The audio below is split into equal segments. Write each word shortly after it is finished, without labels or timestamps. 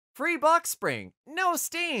Free box spring! No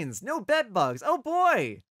stains, no bed bugs, oh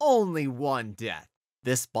boy! Only one death.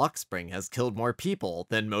 This box spring has killed more people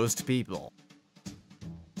than most people.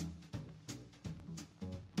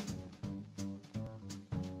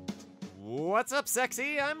 What's up,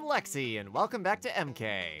 sexy? I'm Lexi, and welcome back to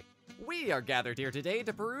EmKay. We are gathered here today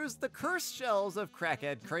to peruse the cursed shelves of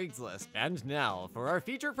Crackheadcraigslist. And now, for our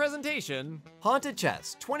feature presentation, Haunted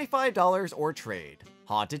Chest, $25 or trade.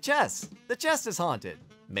 Haunted chest. The chest is haunted.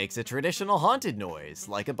 Makes a traditional haunted noise,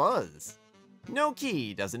 like a buzz. No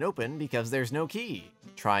key doesn't open because there's no key.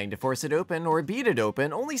 Trying to force it open or beat it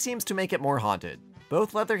open only seems to make it more haunted.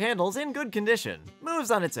 Both leather handles in good condition.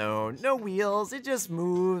 Moves on its own, no wheels, it just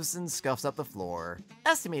moves and scuffs up the floor.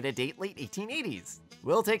 Estimated date late 1880s.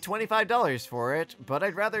 We'll take $25 for it, but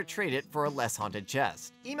I'd rather trade it for a less haunted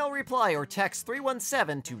chest. Email reply or text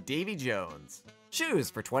 317 to Davy Jones. Shoes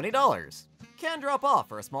for $20. Can drop off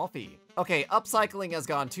for a small fee. Okay, upcycling has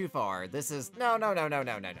gone too far. This is, no.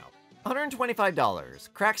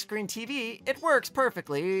 $125. Cracked screen TV, it works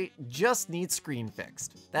perfectly, just needs screen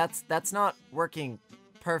fixed. That's not working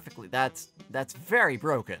perfectly, that's very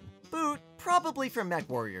broken. Boot, probably from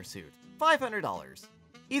MechWarrior suit, $500.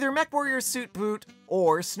 Either MechWarrior suit boot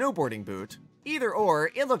or snowboarding boot. Either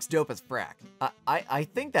or, it looks dope as frack. I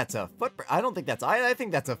think that's a foot, I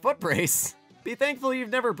think that's a foot brace. Be thankful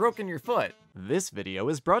you've never broken your foot. This video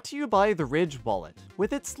is brought to you by the Ridge Wallet.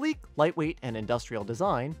 With its sleek, lightweight, and industrial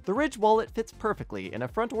design, the Ridge Wallet fits perfectly in a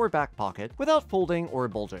front or back pocket without folding or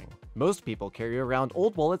bulging. Most people carry around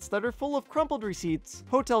old wallets that are full of crumpled receipts,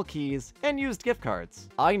 hotel keys, and used gift cards.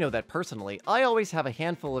 I know that personally, I always have a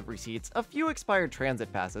handful of receipts, a few expired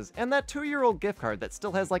transit passes, and that 2-year-old gift card that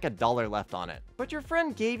still has like $1 left on it. But your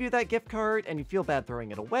friend gave you that gift card and you feel bad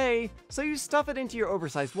throwing it away, so you stuff it into your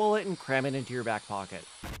oversized wallet and cram it into your back pocket.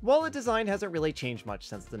 Wallet design hasn't really changed much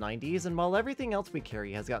since the 90s, and while everything else we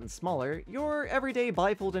carry has gotten smaller, your everyday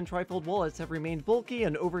bifold and trifold wallets have remained bulky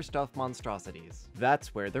and overstuffed monstrosities.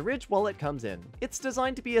 That's where the Ridge Wallet comes in. It's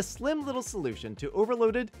designed to be a slim little solution to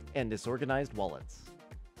overloaded and disorganized wallets.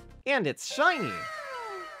 And it's shiny!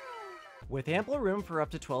 With ample room for up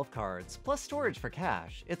to 12 cards, plus storage for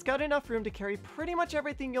cash, it's got enough room to carry pretty much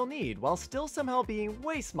everything you'll need while still somehow being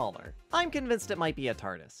way smaller. I'm convinced it might be a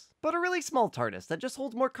TARDIS, but a really small TARDIS that just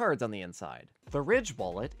holds more cards on the inside. The Ridge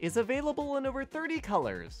Wallet is available in over 30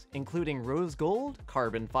 colors, including rose gold,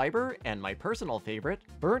 carbon fiber, and my personal favorite,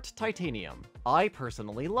 burnt titanium. I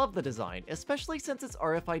personally love the design, especially since it's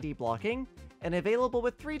RFID blocking, and available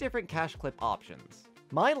with 3 different cash clip options.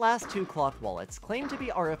 My last 2 cloth wallets claim to be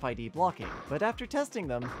RFID blocking, but after testing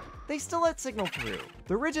them, they still let signal through.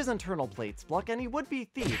 The Ridge's internal plates block any would-be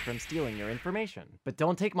thief from stealing your information. But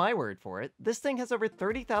don't take my word for it, this thing has over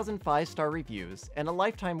 30,000 5-star reviews and a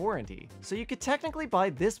lifetime warranty, so you could technically buy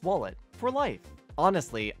this wallet for life.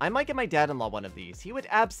 Honestly, I might get my dad-in-law one of these, he would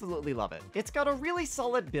absolutely love it. It's got a really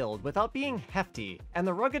solid build without being hefty, and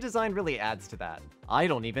the rugged design really adds to that. I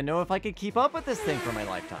don't even know if I could keep up with this thing for my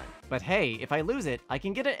lifetime. But hey, if I lose it, I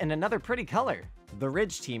can get it in another pretty color. The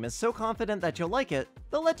Ridge team is so confident that you'll like it,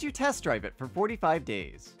 they'll let you test drive it for 45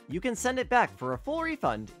 days. You can send it back for a full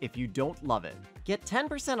refund if you don't love it. Get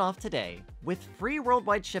 10% off today, with free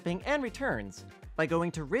worldwide shipping and returns, by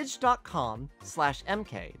going to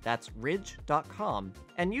ridge.com/EmKay, that's ridge.com,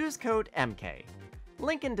 and use code EmKay.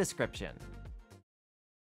 Link in description.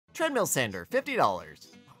 Treadmill sander,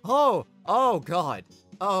 $50. Oh god.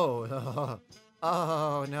 Oh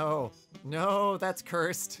no, that's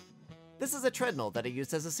cursed. This is a treadmill that I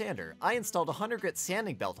used as a sander. I installed a 100 grit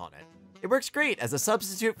sanding belt on it. It works great as a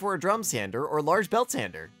substitute for a drum sander or large belt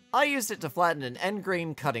sander. I used it to flatten an end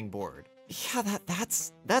grain cutting board. Yeah,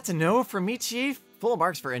 that's a no from me, Chief. Full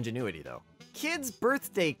marks for ingenuity, though. Kids'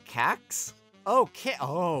 birthday cakes? Oh,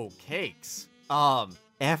 cakes.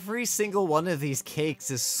 Every single one of these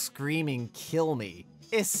cakes is screaming kill me.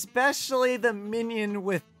 Especially the minion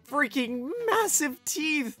with freaking massive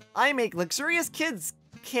teeth. I make luxurious kids'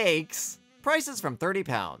 cakes. Prices from 30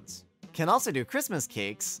 pounds. Can also do Christmas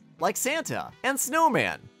cakes, like Santa and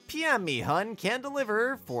Snowman. PM me, hun, can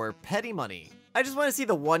deliver for petty money. I just want to see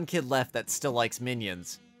the one kid left that still likes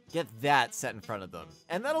Minions. Get that set in front of them,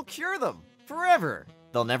 and that'll cure them forever.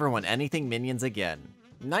 They'll never want anything Minions again.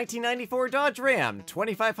 1994 Dodge Ram,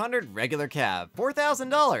 2500 regular cab,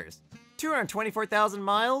 $4,000. 224,000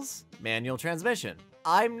 miles, manual transmission.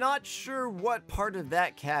 I'm not sure what part of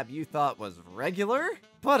that cab you thought was regular,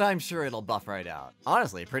 but I'm sure it'll buff right out.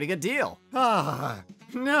 Honestly, pretty good deal. No.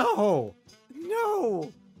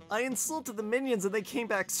 I insulted the Minions and they came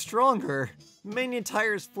back stronger. Minion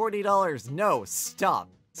tires, $40. No, stop.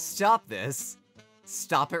 Stop this.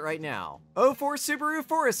 Stop it right now. 04 Subaru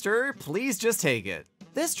Forester, please just take it.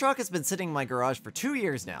 This truck has been sitting in my garage for 2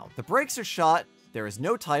 years now. The brakes are shot, there is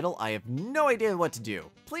no title, I have no idea what to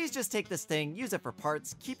do. Please just take this thing, use it for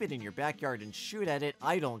parts, keep it in your backyard and shoot at it,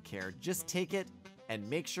 I don't care. Just take it and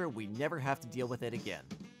make sure we never have to deal with it again.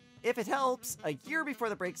 If it helps, a year before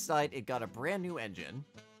the brakes died, it got a brand new engine.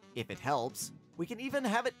 If it helps, we can even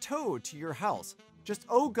have it towed to your house. Just,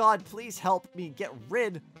 oh God, please help me get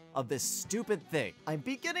rid of this stupid thing. I'm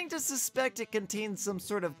beginning to suspect it contains some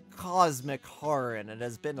sort of cosmic horror and it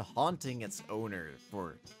has been haunting its owner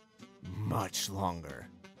for much longer.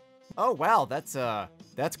 Oh wow, that's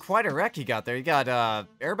quite a wreck you got there. You got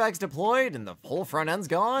airbags deployed and the whole front end's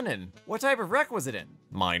gone, and what type of wreck was it in?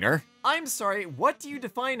 Minor. I'm sorry, what do you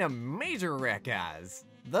define a major wreck as?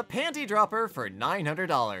 The panty dropper for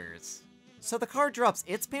 $900. So the car drops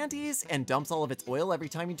its panties and dumps all of its oil every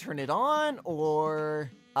time you turn it on, or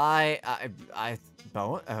I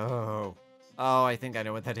think I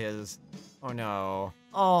know what that is. Oh no.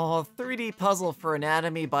 Oh, 3D puzzle for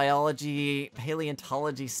anatomy, biology,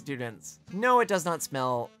 paleontology students. No, it does not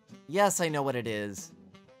smell. Yes, I know what it is.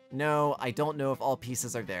 No, I don't know if all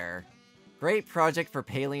pieces are there. Great project for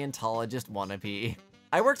paleontologist wannabe.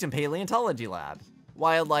 I worked in paleontology lab.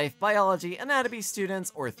 Wildlife, biology, anatomy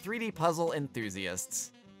students, or 3D puzzle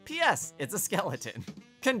enthusiasts. P.S. It's a skeleton.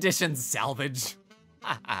 Condition salvage.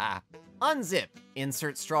 Unzip,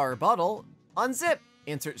 insert straw or bottle. Unzip,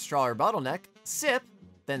 insert straw or bottleneck. Sip,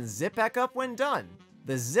 then zip back up when done.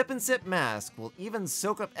 The zip and sip mask will even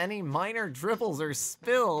soak up any minor dribbles or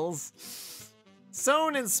spills.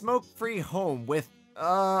 Sewn in smoke-free home with...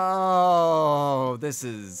 Oh, this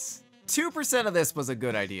is... 2% of this was a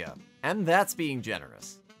good idea. And that's being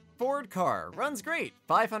generous. Ford car, runs great,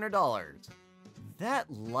 $500.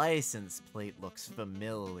 That license plate looks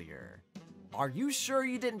familiar. Are you sure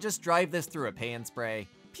you didn't just drive this through a pay and spray?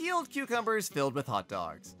 Peeled cucumbers filled with hot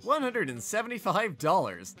dogs,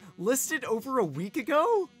 $175. Listed over a week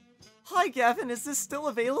ago? Hi Gavin, is this still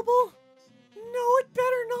available? No, it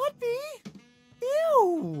better not be.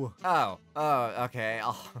 Ew. Oh, okay.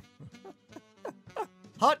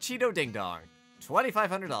 Hot Cheeto Ding Dong,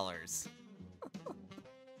 $2,500.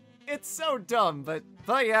 It's so dumb, but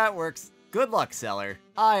yeah, it works. Good luck, seller.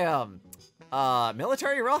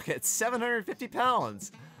 Military rockets, 750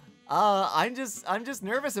 pounds. I'm just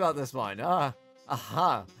nervous about this one.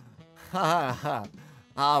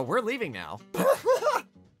 We're leaving now.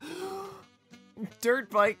 Dirt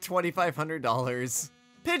bike, $2,500.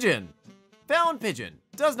 Pigeon. Found pigeon.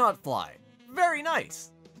 Does not fly. Very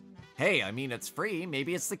nice. Hey, I mean, it's free.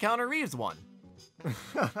 Maybe it's the Counter Reeves one.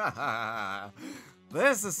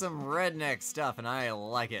 This is some redneck stuff, and I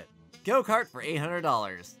like it. Go-kart for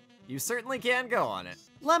 $800. You certainly can go on it.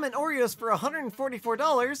 Lemon Oreos for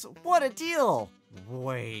 $144. What a deal!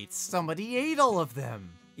 Wait, somebody ate all of them.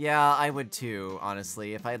 Yeah, I would too,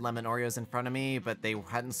 honestly. If I had lemon Oreos in front of me, but they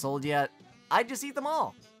hadn't sold yet, I'd just eat them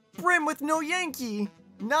all. Brim with no Yankee,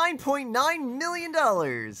 $9.9 million.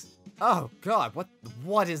 Oh God,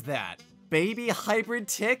 what is that? Baby hybrid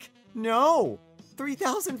tick? No,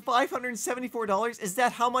 $3,574. Is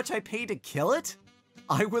that how much I paid to kill it?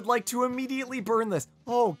 I would like to immediately burn this.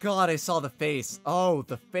 Oh God, I saw the face. Oh,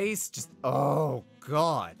 the face just, oh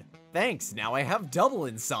God. Thanks, now I have double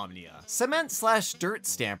insomnia. Cement/dirt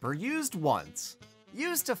stamper used once.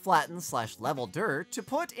 Used to flatten/level dirt to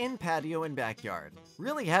put in patio and backyard.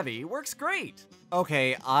 Really heavy, works great.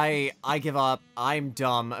 Okay, I give up. I'm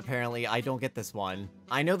dumb, apparently. I don't get this one.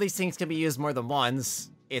 I know these things can be used more than once.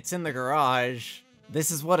 It's in the garage.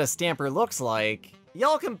 This is what a stamper looks like.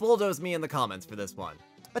 Y'all can bulldoze me in the comments for this one.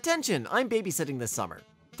 Attention, I'm babysitting this summer.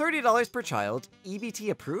 $30 per child,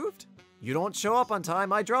 EBT approved? You don't show up on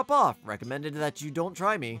time, I drop off. Recommended that you don't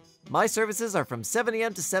try me. My services are from 7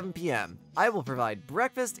 a.m. to 7 p.m. I will provide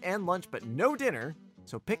breakfast and lunch, but no dinner,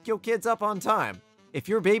 so pick your kids up on time. If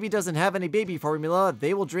your baby doesn't have any baby formula,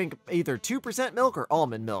 they will drink either 2% milk or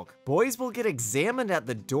almond milk. Boys will get examined at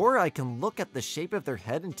the door. I can look at the shape of their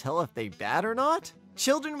head and tell if they bad or not.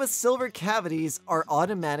 Children with silver cavities are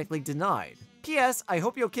automatically denied. P.S. I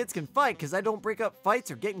hope your kids can fight because I don't break up fights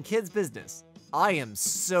or get in kids' business. I am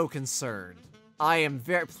so concerned. I am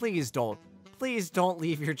very- please don't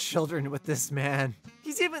leave your children with this man.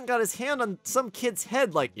 He's even got his hand on some kid's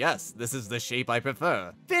head like, yes, this is the shape I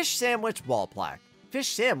prefer. Fish sandwich wall plaque. Fish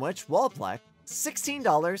sandwich wall plaque,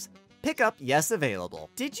 $16. Pickup, yes, available.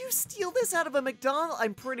 Did you steal this out of a McDonald's?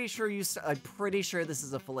 I'm pretty sure this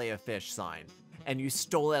is a fillet of fish sign, and you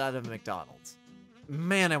stole it out of a McDonald's.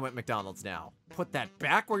 Man, I went McDonald's now. Put that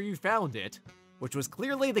back where you found it, which was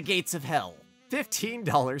clearly the gates of hell.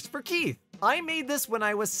 $15 for Keith. I made this when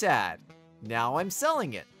I was sad. Now I'm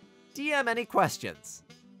selling it. DM any questions.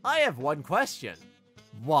 I have one question.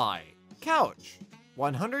 Why? Couch.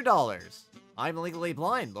 $100. I'm legally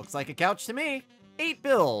blind. Looks like a couch to me. 8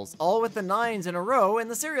 bills, all with the 9s in a row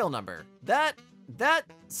and the serial number. That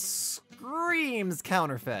screams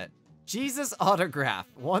counterfeit. Jesus autograph.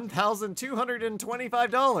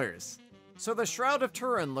 $1,225. So the Shroud of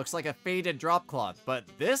Turin looks like a faded drop cloth, but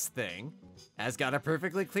this thing has got a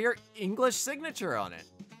perfectly clear English signature on it.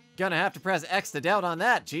 Gonna have to press X to doubt on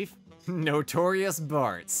that, Chief. Notorious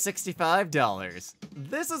Bart, $65.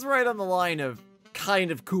 This is right on the line of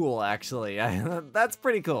kind of cool, actually. That's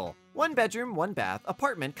pretty cool. 1 bedroom, 1 bath,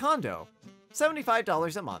 apartment, condo.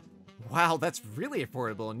 $75 a month. Wow, that's really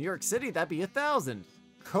affordable. In New York City, that'd be $1,000.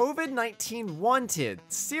 COVID-19 wanted,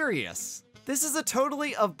 serious. This is a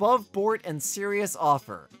totally above board and serious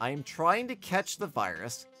offer. I am trying to catch the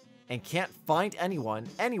virus and can't find anyone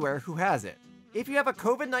anywhere who has it. If you have a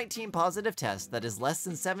COVID-19 positive test that is less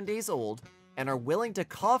than 7 days old and are willing to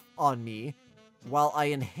cough on me while I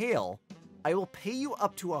inhale, I will pay you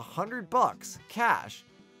up to $100 cash,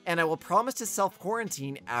 and I will promise to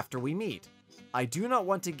self-quarantine after we meet. I do not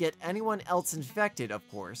want to get anyone else infected, of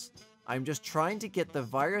course. I'm just trying to get the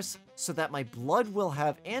virus so that my blood will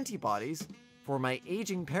have antibodies for my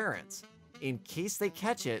aging parents, in case they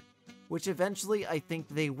catch it, which eventually I think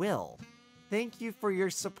they will. Thank you for your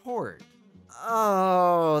support.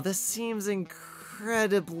 Oh, this seems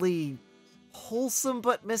incredibly wholesome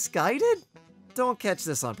but misguided? Don't catch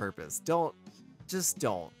this on purpose. Just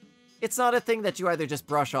don't. It's not a thing that you either just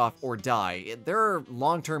brush off or die. There are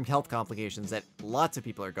long-term health complications that lots of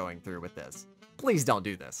people are going through with this. Please don't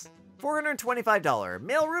do this. $425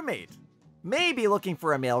 male roommate. May be looking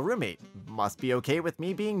for a male roommate. Must be okay with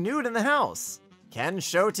me being nude in the house. Can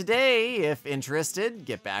show today, if interested.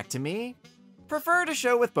 Get back to me. Prefer to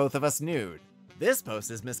show with both of us nude. This post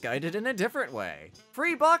is misguided in a different way.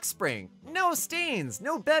 Free box spring. No stains,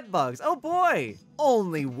 no bed bugs. Oh boy,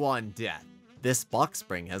 only 1 death. This box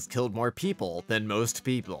spring has killed more people than most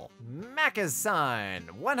people. Macca's sign,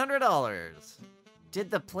 $100. Did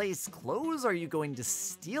the place close? Are you going to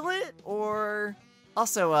steal it? Or...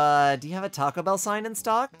 Also, do you have a Taco Bell sign in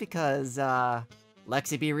stock? Because,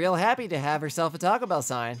 Lexi be real happy to have herself a Taco Bell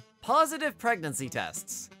sign. Positive pregnancy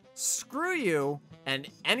tests. Screw you and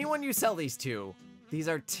anyone you sell these to. These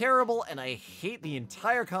are terrible and I hate the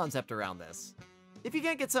entire concept around this. If you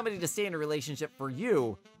can't get somebody to stay in a relationship for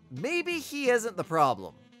you, maybe he isn't the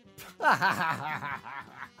problem.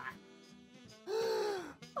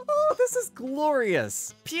 Oh, this is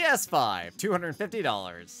glorious. PS5,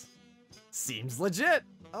 $250. Seems legit.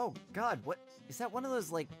 Oh God, what? Is that one of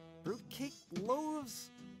those like fruitcake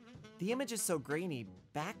loaves? The image is so grainy.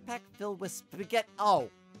 Backpack filled with spaghetti. Oh,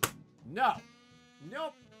 no.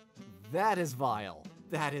 Nope. That is vile.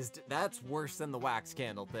 That's worse than the wax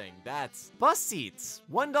candle thing. That's bus seats,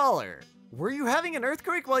 $1. Were you having an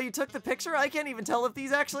earthquake while you took the picture? I can't even tell if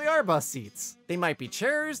these actually are bus seats. They might be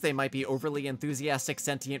chairs, they might be overly enthusiastic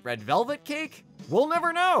sentient red velvet cake. We'll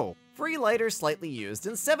never know. Free lighter slightly used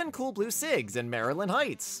and 7 cool blue cigs in Maryland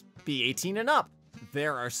Heights. Be 18 and up.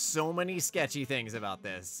 There are so many sketchy things about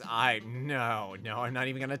this. No, I'm not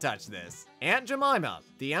even gonna touch this. Aunt Jemima,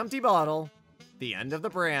 the empty bottle, the end of the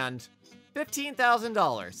brand,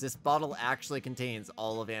 $15,000. This bottle actually contains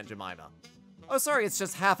all of Aunt Jemima. Oh, sorry, it's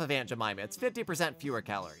just half of Aunt Jemima. It's 50% fewer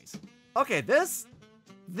calories. Okay, this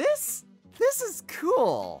is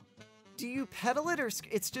cool. Do you pedal it or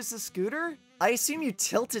it's just a scooter? I assume you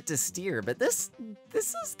tilt it to steer, but this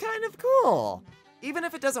is kind of cool. Even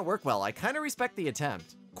if it doesn't work well, I kind of respect the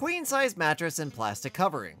attempt. Queen size mattress and plastic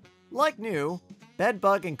covering. Like new, bed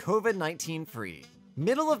bug and COVID-19 free.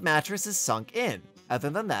 Middle of mattress is sunk in.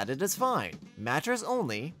 Other than that, it is fine. Mattress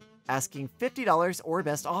only, asking $50 or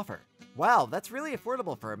best offer. Wow, that's really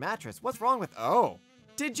affordable for a mattress. What's wrong with, oh.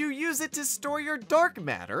 Did you use it to store your dark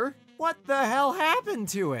matter? What the hell happened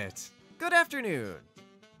to it? Good afternoon.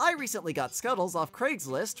 I recently got Scuttles off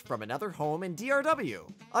Craigslist from another home in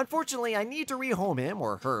DRW. Unfortunately, I need to rehome him,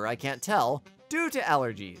 or her, I can't tell, due to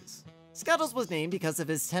allergies. Scuttles was named because of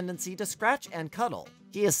his tendency to scratch and cuddle.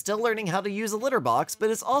 He is still learning how to use a litter box, but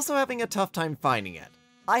is also having a tough time finding it.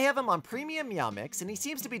 I have him on premium Meow Mix, and he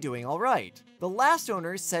seems to be doing alright. The last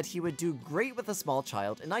owner said he would do great with a small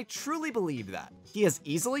child, and I truly believe that. He is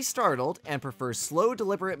easily startled and prefers slow,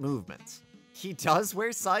 deliberate movements. He does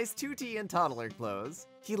wear size 2T and toddler clothes.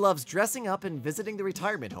 He loves dressing up and visiting the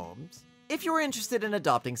retirement homes. If you're interested in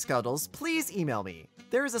adopting Scuttles, please email me.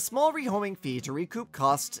 There is a small rehoming fee to recoup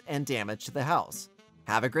costs and damage to the house.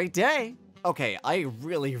 Have a great day! Okay, I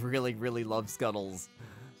really love Scuttles.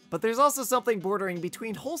 But there's also something bordering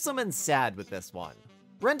between wholesome and sad with this one.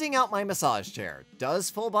 Renting out my massage chair.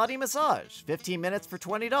 Does full body massage. 15 minutes for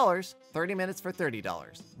 $20, 30 minutes for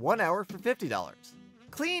 $30, 1 hour for $50.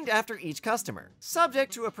 Cleaned after each customer.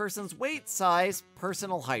 Subject to a person's weight, size,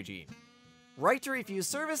 personal hygiene. Right to refuse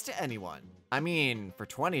service to anyone. I mean, for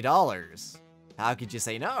 $20, how could you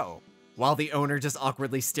say no? While the owner just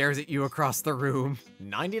awkwardly stares at you across the room.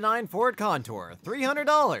 99 Ford Contour,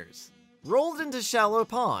 $300. Rolled into shallow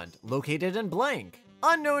pond, located in blank.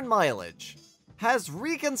 Unknown mileage. Has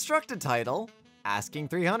reconstructed title. Asking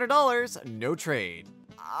 $300, no trade.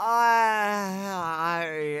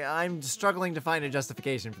 I'm struggling to find a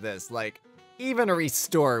justification for this. Like, even a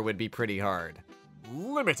restore would be pretty hard.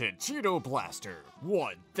 Limited Cheeto Blaster,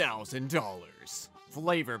 $1,000.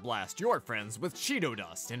 Flavor blast your friends with Cheeto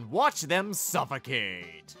dust and watch them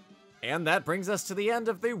suffocate. And that brings us to the end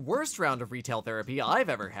of the worst round of retail therapy I've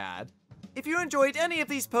ever had. If you enjoyed any of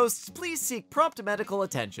these posts, please seek prompt medical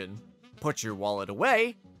attention, put your wallet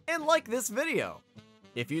away, and like this video.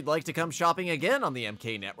 If you'd like to come shopping again on the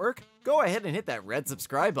EmKay network, go ahead and hit that red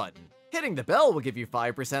subscribe button. Hitting the bell will give you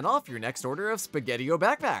 5% off your next order of SpaghettiO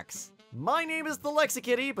backpacks. My name is the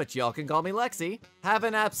Lexikitty, but y'all can call me Lexi. Have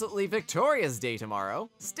an absolutely victorious day tomorrow.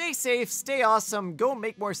 Stay safe, stay awesome, go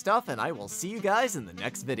make more stuff, and I will see you guys in the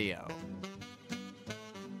next video.